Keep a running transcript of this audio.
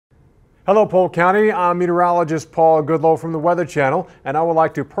Hello, Polk County. I'm meteorologist Paul Goodloe from the Weather Channel, and I would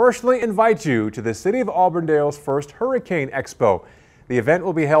like to personally invite you to the City of Auburndale's first Hurricane Expo. The event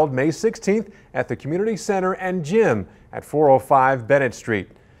will be held May 16th at the Community Center and Gym at 405 Bennett Street.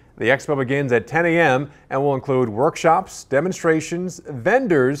 The expo begins at 10 a.m. and will include workshops, demonstrations,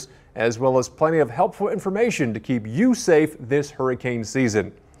 vendors, as well as plenty of helpful information to keep you safe this hurricane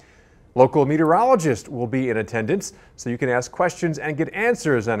season. Local meteorologists will be in attendance, so you can ask questions and get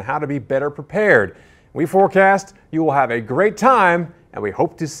answers on how to be better prepared. We forecast you will have a great time, and we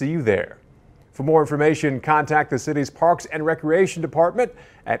hope to see you there. For more information, contact the city's Parks and Recreation Department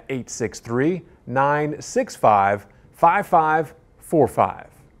at 863-965-5545.